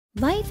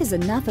Life is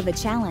enough of a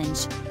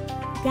challenge.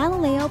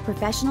 Galileo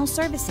Professional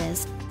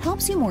Services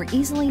helps you more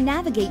easily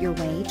navigate your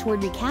way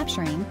toward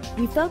recapturing,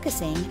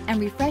 refocusing, and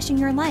refreshing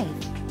your life,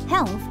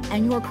 health,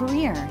 and your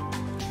career,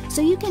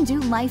 so you can do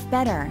life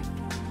better.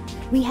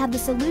 We have the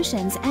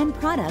solutions and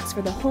products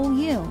for the whole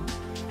you,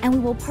 and we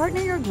will partner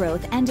your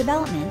growth and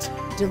development,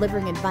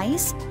 delivering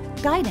advice,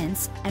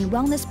 guidance, and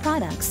wellness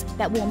products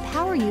that will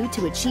empower you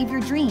to achieve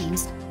your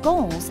dreams,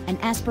 goals, and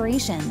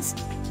aspirations.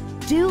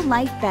 Do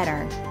life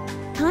better.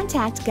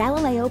 Contact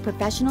Galileo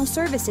Professional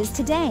Services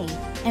today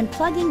and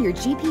plug in your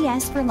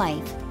GPS for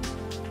life.